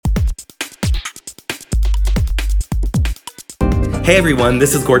Hey everyone,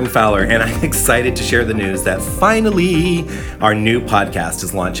 this is Gordon Fowler, and I'm excited to share the news that finally our new podcast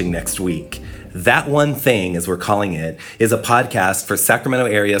is launching next week. That One Thing, as we're calling it, is a podcast for Sacramento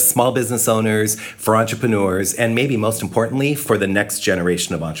area small business owners, for entrepreneurs, and maybe most importantly, for the next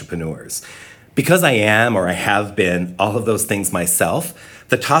generation of entrepreneurs. Because I am, or I have been, all of those things myself,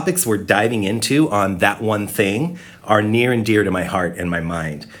 the topics we're diving into on That One Thing are near and dear to my heart and my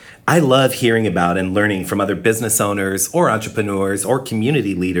mind. I love hearing about and learning from other business owners or entrepreneurs or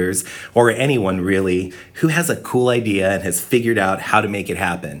community leaders or anyone really who has a cool idea and has figured out how to make it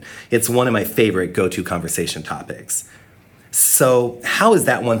happen. It's one of my favorite go-to conversation topics. So how is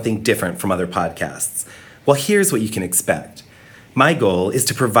That One Thing different from other podcasts? Well, here's what you can expect. My goal is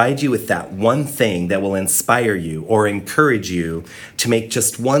to provide you with that one thing that will inspire you or encourage you to make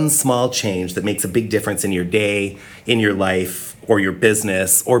just one small change that makes a big difference in your day, in your life, or your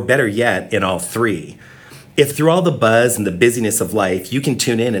business, or better yet, in all three. If through all the buzz and the busyness of life, you can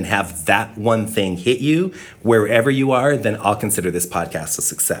tune in and have that one thing hit you wherever you are, then I'll consider this podcast a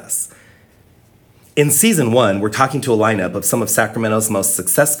success. In season 1, we're talking to a lineup of some of Sacramento's most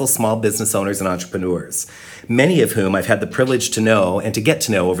successful small business owners and entrepreneurs, many of whom I've had the privilege to know and to get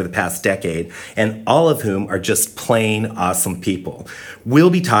to know over the past decade, and all of whom are just plain awesome people. We'll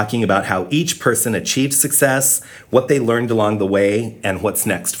be talking about how each person achieved success, what they learned along the way, and what's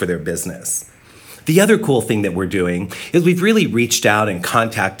next for their business. The other cool thing that we're doing is we've really reached out and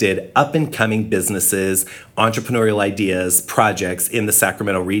contacted up-and-coming businesses, entrepreneurial ideas, projects in the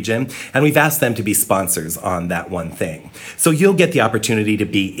Sacramento region, and we've asked them to be sponsors on That One Thing. So you'll get the opportunity to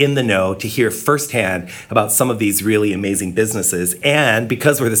be in the know, to hear firsthand about some of these really amazing businesses, and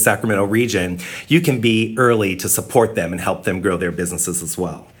because we're the Sacramento region, you can be early to support them and help them grow their businesses as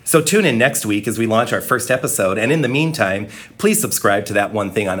well. So tune in next week as we launch our first episode, and in the meantime, please subscribe to That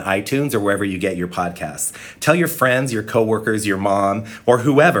One Thing on iTunes or wherever you get your podcasts. Tell your friends, your coworkers, your mom, or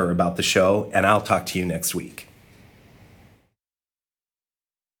whoever about the show, and I'll talk to you next week.